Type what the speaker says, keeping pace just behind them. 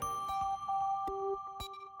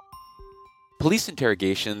Police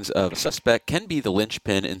interrogations of a suspect can be the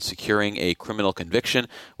linchpin in securing a criminal conviction,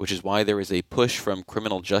 which is why there is a push from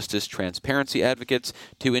criminal justice transparency advocates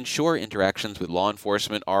to ensure interactions with law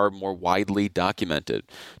enforcement are more widely documented.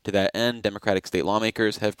 To that end, Democratic state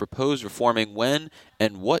lawmakers have proposed reforming when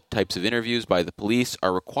and what types of interviews by the police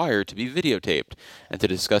are required to be videotaped. And to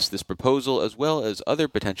discuss this proposal, as well as other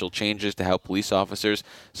potential changes to how police officers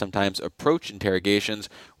sometimes approach interrogations,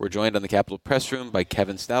 we're joined on the Capitol Press Room by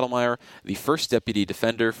Kevin Stadelmaier, the first deputy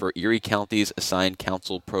defender for Erie County's Assigned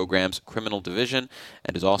Counsel Program's Criminal Division,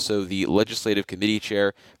 and is also the legislative committee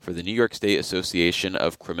chair for the New York State Association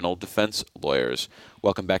of Criminal Defense Lawyers.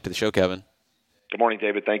 Welcome back to the show, Kevin. Good morning,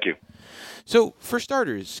 David. Thank you. So, for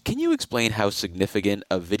starters, can you explain how significant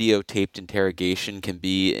a videotaped interrogation can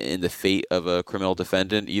be in the fate of a criminal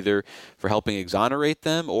defendant, either for helping exonerate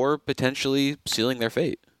them or potentially sealing their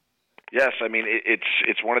fate? Yes, I mean,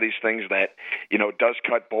 it's one of these things that, does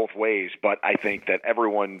cut both ways, but I think that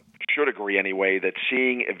everyone should agree anyway that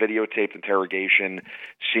seeing a videotaped interrogation,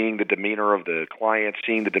 seeing the demeanor of the client,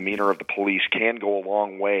 seeing the demeanor of the police can go a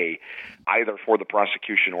long way, either for the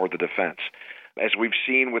prosecution or the defense. As we've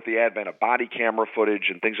seen with the advent of body camera footage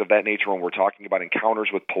and things of that nature when we're talking about encounters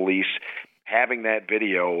with police, having that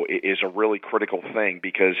video is a really critical thing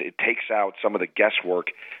because it takes out some of the guesswork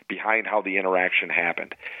behind how the interaction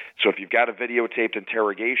happened. So if you've got a videotaped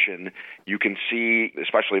interrogation, you can see,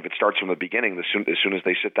 especially if it starts from the beginning, as soon as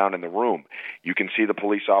they sit down in the room, you can see the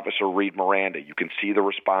police officer read Miranda. You can see the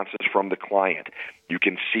responses from the client. You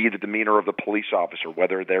can see the demeanor of the police officer,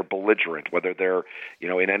 whether they're belligerent, whether they're,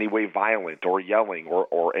 in any way violent or yelling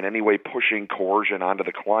or in any way pushing coercion onto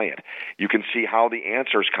the client. You can see how the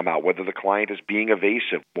answers come out, whether the client is being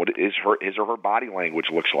evasive, what his or her body language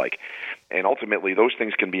looks like. And ultimately, those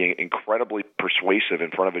things can be incredibly persuasive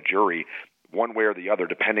in front of a jury, one way or the other,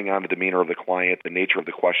 depending on the demeanor of the client, the nature of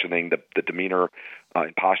the questioning, the demeanor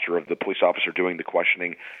and posture of the police officer doing the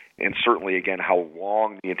questioning, and certainly, again, how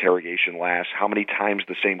long the interrogation lasts, how many times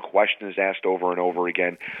the same question is asked over and over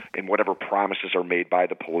again, and whatever promises are made by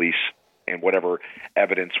the police, and whatever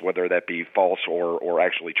evidence, whether that be false or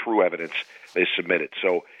actually true evidence, is submitted.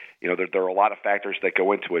 So, there are a lot of factors that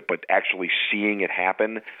go into it, but actually seeing it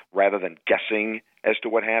happen rather than guessing as to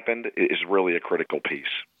what happened is really a critical piece.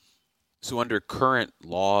 So under current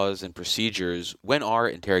laws and procedures, when are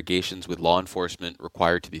interrogations with law enforcement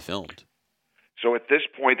required to be filmed? So at this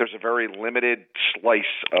point, there's a very limited slice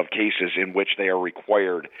of cases in which they are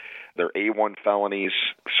required. They're A1 felonies,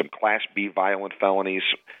 some Class B violent felonies,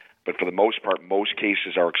 but for the most part, most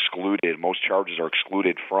cases are excluded. Most charges are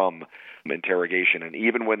excluded from interrogation. And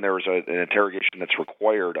even when there's an interrogation that's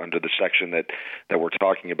required under the section that we're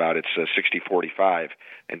talking about, it's 6045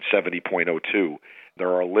 and 70.02, there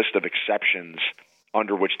are a list of exceptions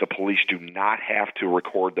under which the police do not have to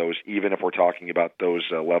record those, even if we're talking about those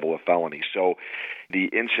level of felonies. So the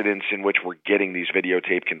incidents in which we're getting these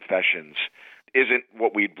videotaped confessions isn't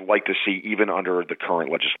what we'd like to see even under the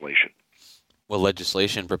current legislation. Well,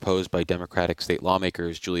 legislation proposed by Democratic state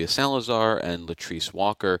lawmakers Julia Salazar and Latrice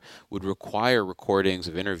Walker would require recordings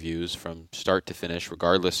of interviews from start to finish,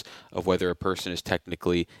 regardless of whether a person is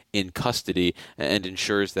technically in custody, and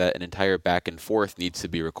ensures that an entire back and forth needs to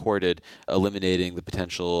be recorded, eliminating the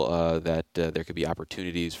potential that there could be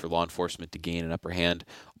opportunities for law enforcement to gain an upper hand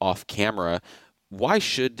off camera. Why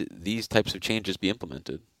should these types of changes be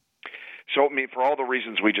implemented? So, for all the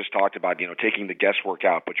reasons we just talked about, taking the guesswork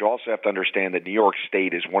out, but you also have to understand that New York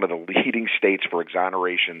State is one of the leading states for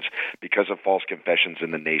exonerations because of false confessions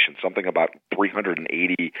in the nation. Something about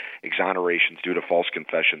 380 exonerations due to false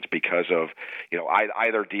confessions because of,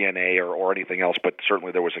 either DNA or anything else, but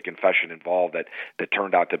certainly there was a confession involved that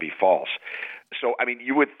turned out to be false. So,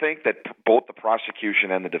 you would think that both the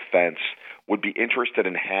prosecution and the defense would be interested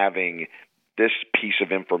in having this piece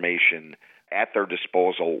of information at their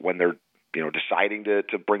disposal when they're deciding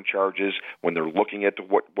to bring charges, when they're looking at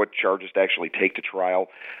what charges to actually take to trial.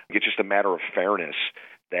 It's just a matter of fairness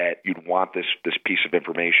that you'd want this piece of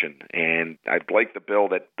information. And I'd like the bill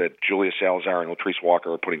that Julia Salazar and Latrice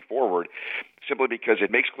Walker are putting forward simply because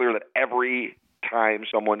it makes clear that every time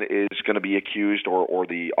someone is going to be accused or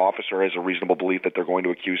the officer has a reasonable belief that they're going to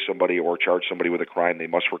accuse somebody or charge somebody with a crime, they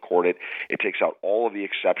must record it. It takes out all of the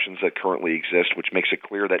exceptions that currently exist, which makes it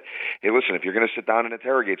clear that, hey, listen, if you're going to sit down and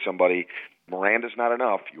interrogate somebody, Miranda's not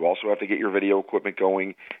enough. You also have to get your video equipment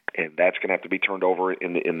going, and that's going to have to be turned over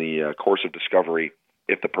in the course of discovery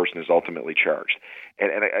if the person is ultimately charged.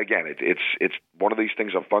 And again, it's one of these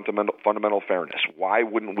things of fundamental fairness. Why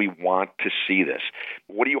wouldn't we want to see this?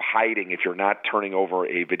 What are you hiding if you're not turning over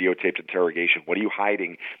a videotaped interrogation? What are you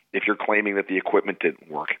hiding if you're claiming that the equipment didn't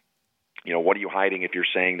work? What are you hiding if you're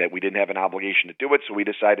saying that we didn't have an obligation to do it, so we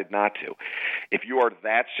decided not to? If you are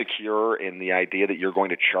that secure in the idea that you're going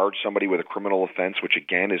to charge somebody with a criminal offense, which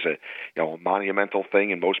again is a monumental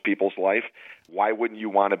thing in most people's life, why wouldn't you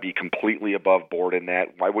want to be completely above board in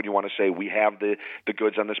that? Why wouldn't you want to say, we have the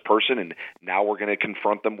goods on this person, and now we're going to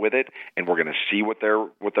confront them with it, and we're going to see what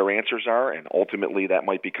their answers are, and ultimately that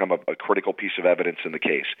might become a critical piece of evidence in the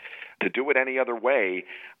case. To do it any other way,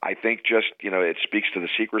 I think it speaks to the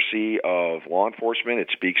secrecy of law enforcement. It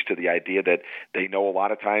speaks to the idea that they know a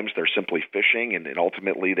lot of times they're simply fishing, and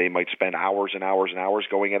ultimately they might spend hours and hours and hours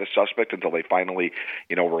going at a suspect until they finally,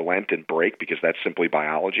 relent and break, because that's simply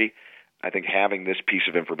biology. I think having this piece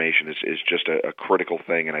of information is just a critical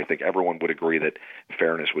thing, and I think everyone would agree that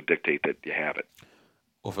fairness would dictate that you have it.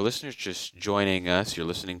 Well, for listeners just joining us, you're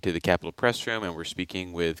listening to the Capitol Press Room, and we're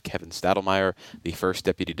speaking with Kevin Stadelmaier, the first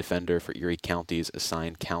Deputy Defender for Erie County's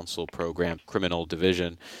Assigned Counsel Program Criminal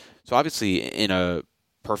Division. So obviously, in a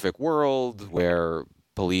perfect world where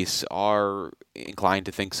police are inclined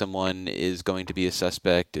to think someone is going to be a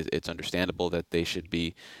suspect, it's understandable that they should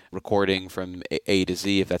be recording from A to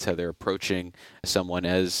Z if that's how they're approaching someone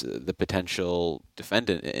as the potential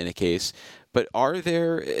defendant in a case. But are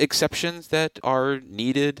there exceptions that are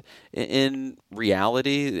needed in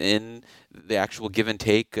reality, in the actual give and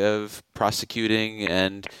take of prosecuting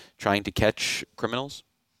and trying to catch criminals?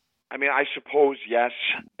 I mean, I suppose yes,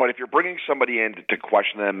 but if you're bringing somebody in to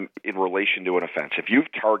question them in relation to an offense, if you've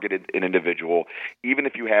targeted an individual, even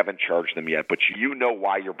if you haven't charged them yet, but you know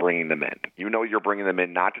why you're bringing them in. You know you're bringing them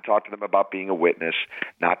in not to talk to them about being a witness,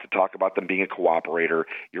 not to talk about them being a cooperator.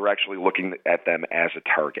 You're actually looking at them as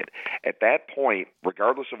a target. At that point,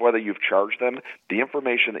 regardless of whether you've charged them, the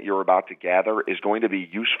information that you're about to gather is going to be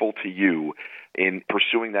useful to you in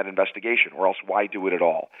pursuing that investigation, or else why do it at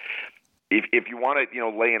all? If you want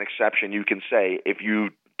to, lay an exception, you can say if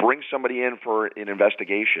you bring somebody in for an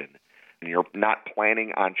investigation and you're not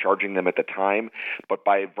planning on charging them at the time, but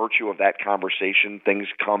by virtue of that conversation, things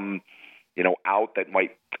come, out that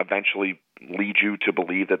might eventually lead you to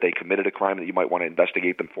believe that they committed a crime, that you might want to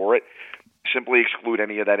investigate them for it, simply exclude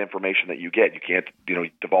any of that information that you get. You can't,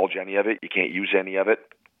 divulge any of it. You can't use any of it.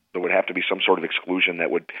 There would have to be some sort of exclusion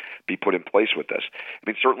that would be put in place with this. I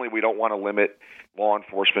mean, certainly we don't want to limit law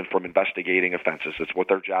enforcement from investigating offenses. It's what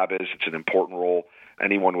their job is. It's an important role.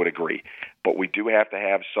 Anyone would agree. But we do have to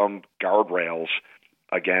have some guardrails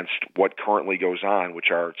against what currently goes on,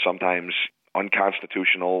 which are sometimes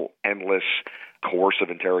unconstitutional, endless, coercive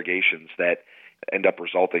interrogations that end up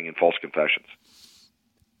resulting in false confessions.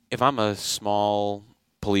 If I'm a small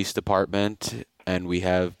police department and we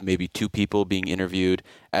have maybe two people being interviewed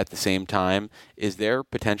at the same time, is there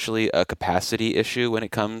potentially a capacity issue when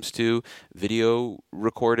it comes to video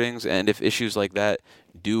recordings? And if issues like that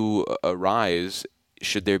do arise,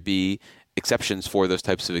 should there be exceptions for those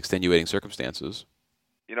types of extenuating circumstances?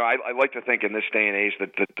 I like to think in this day and age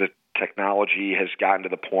that the technology has gotten to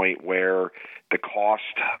the point where the cost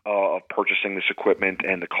of purchasing this equipment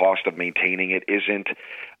and the cost of maintaining it isn't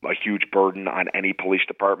a huge burden on any police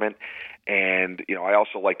department. And, I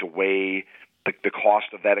also like to weigh the cost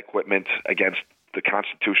of that equipment against the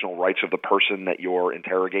constitutional rights of the person that you're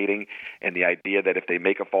interrogating, and the idea that if they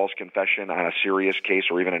make a false confession on a serious case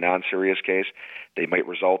or even a non-serious case, they might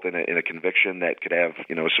result in a conviction that could have,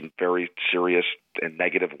 some very serious and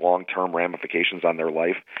negative long-term ramifications on their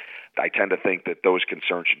life. I tend to think that those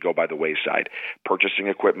concerns should go by the wayside. Purchasing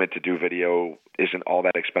equipment to do video isn't all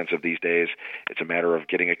that expensive these days. It's a matter of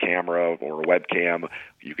getting a camera or a webcam.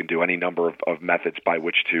 You can do any number of methods by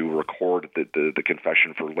which to record the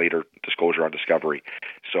confession for later disclosure on discovery.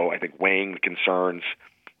 So I think weighing the concerns,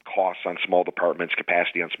 costs on small departments,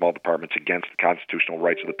 capacity on small departments against the constitutional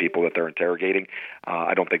rights of the people that they're interrogating,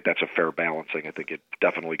 I don't think that's a fair balancing. I think it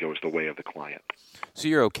definitely goes the way of the client. So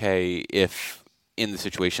you're okay if, in the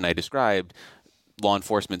situation I described, law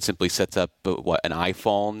enforcement simply sets up an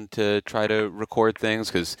iPhone to try to record things?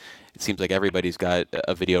 Because it seems like everybody's got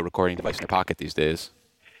a video recording device in their pocket these days.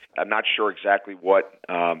 I'm not sure exactly what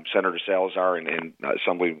Senator Salazar and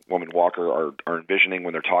Assemblywoman Walker are envisioning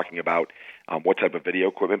when they're talking about what type of video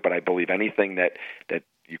equipment, but I believe anything that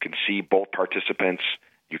you can see both participants,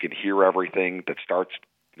 you can hear everything that starts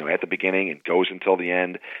at the beginning and goes until the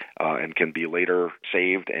end, and can be later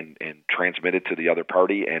saved and transmitted to the other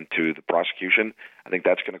party and to the prosecution, I think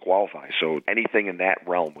that's going to qualify. So anything in that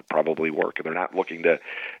realm would probably work. They're not looking to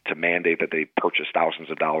mandate that they purchase thousands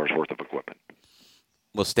of dollars worth of equipment.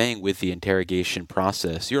 Well, staying with the interrogation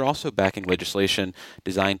process, you're also backing legislation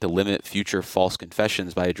designed to limit future false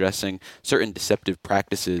confessions by addressing certain deceptive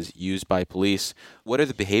practices used by police. What are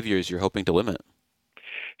the behaviors you're hoping to limit?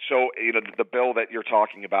 So, the bill that you're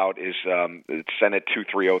talking about is it's Senate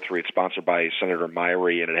 2303. It's sponsored by Senator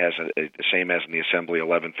Myrie, and it has the same as in the Assembly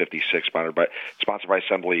 1156, sponsored by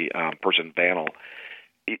Assembly Person Vanel.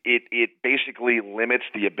 It basically limits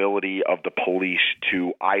the ability of the police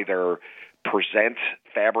to either present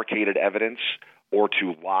fabricated evidence or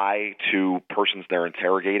to lie to persons they're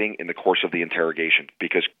interrogating in the course of the interrogation.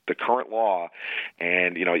 Because the current law,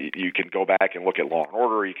 and you can go back and look at Law and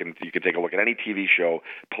Order, you can take a look at any TV show,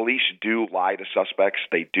 police do lie to suspects.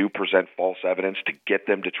 They do present false evidence to get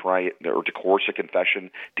them to try or to coerce a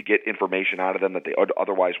confession, to get information out of them that they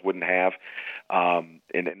otherwise wouldn't have. And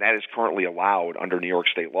that is currently allowed under New York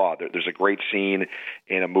state law. There's a great scene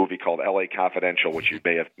in a movie called L.A. Confidential, which you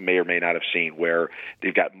may or may not have seen, where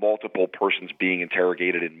they've got multiple persons being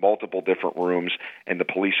interrogated in multiple different rooms, and the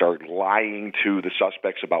police are lying to the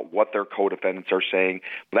suspects about what their co-defendants are saying.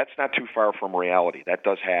 But that's not too far from reality. That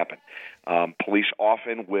does happen. Police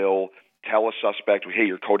often will tell a suspect, hey,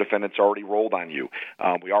 your co-defendant's already rolled on you.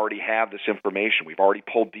 We already have this information. We've already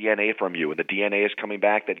pulled DNA from you, and the DNA is coming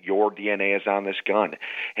back that your DNA is on this gun.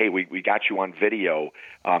 Hey, we got you on video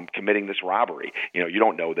committing this robbery. You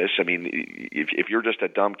don't know this. I mean, if you're just a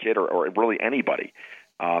dumb kid or really anybody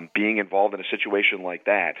being involved in a situation like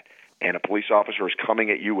that, and a police officer is coming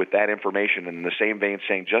at you with that information and in the same vein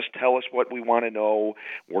saying, just tell us what we want to know.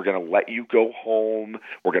 We're going to let you go home.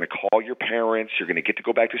 We're going to call your parents. You're going to get to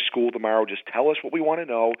go back to school tomorrow. Just tell us what we want to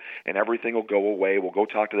know, and everything will go away. We'll go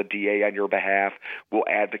talk to the DA on your behalf. We'll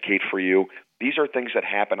advocate for you. These are things that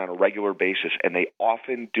happen on a regular basis, and they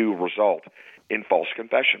often do result in false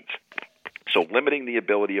confessions. So limiting the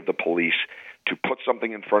ability of the police to put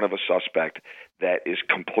something in front of a suspect that is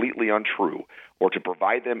completely untrue, or to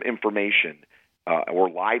provide them information or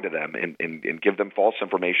lie to them and give them false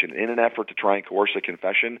information in an effort to try and coerce a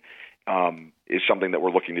confession is something that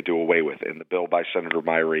we're looking to do away with. And the bill by Senator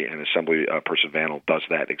Myrie and Assembly Person Vanel does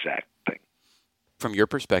that exact thing. From your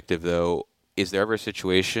perspective, though, is there ever a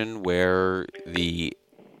situation where the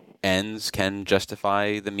ends can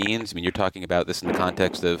justify the means? I mean, you're talking about this in the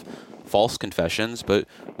context of false confessions, but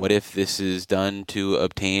what if this is done to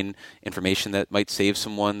obtain information that might save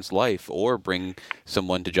someone's life or bring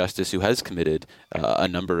someone to justice who has committed a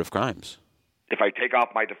number of crimes? If I take off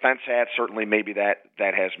my defense hat, certainly maybe that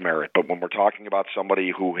has merit. But when we're talking about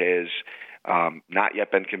somebody who has not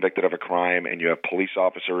yet been convicted of a crime, and you have police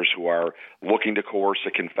officers who are looking to coerce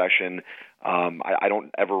a confession, I don't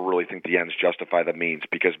ever really think the ends justify the means,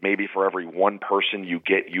 because maybe for every one person you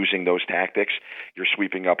get using those tactics, you're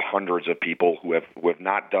sweeping up hundreds of people who have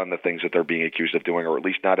not done the things that they're being accused of doing, or at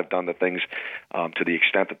least not have done the things to the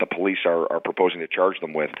extent that the police are proposing to charge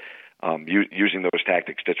them with. Using those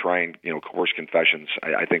tactics to try and coerce confessions,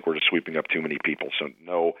 I think we're just sweeping up too many people. So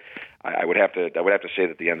no, I would have to say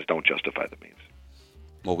that the ends don't justify the means.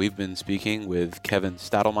 Well, we've been speaking with Kevin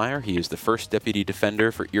Stadelmaier. He is the first deputy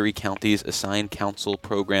defender for Erie County's Assigned Counsel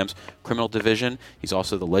Program's Criminal Division. He's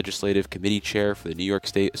also the legislative committee chair for the New York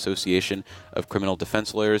State Association of Criminal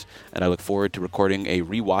Defense Lawyers, and I look forward to recording a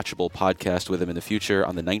rewatchable podcast with him in the future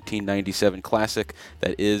on the 1997 classic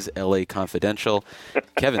that is L.A. Confidential.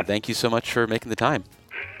 Kevin, thank you so much for making the time.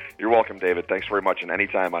 You're welcome, David. Thanks very much, and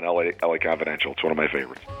anytime on L.A. Confidential. It's one of my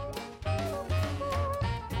favorites.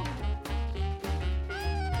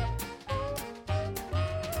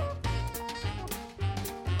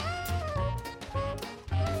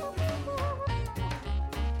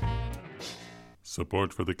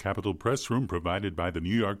 Support for the Capitol Press Room provided by the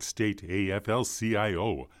New York State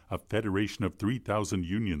AFL-CIO, a federation of 3,000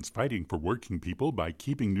 unions fighting for working people by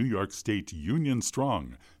keeping New York State union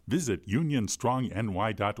strong. Visit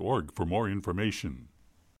unionstrongny.org for more information.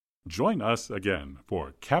 Join us again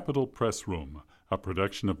for Capitol Press Room, a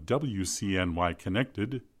production of WCNY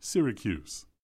Connected, Syracuse.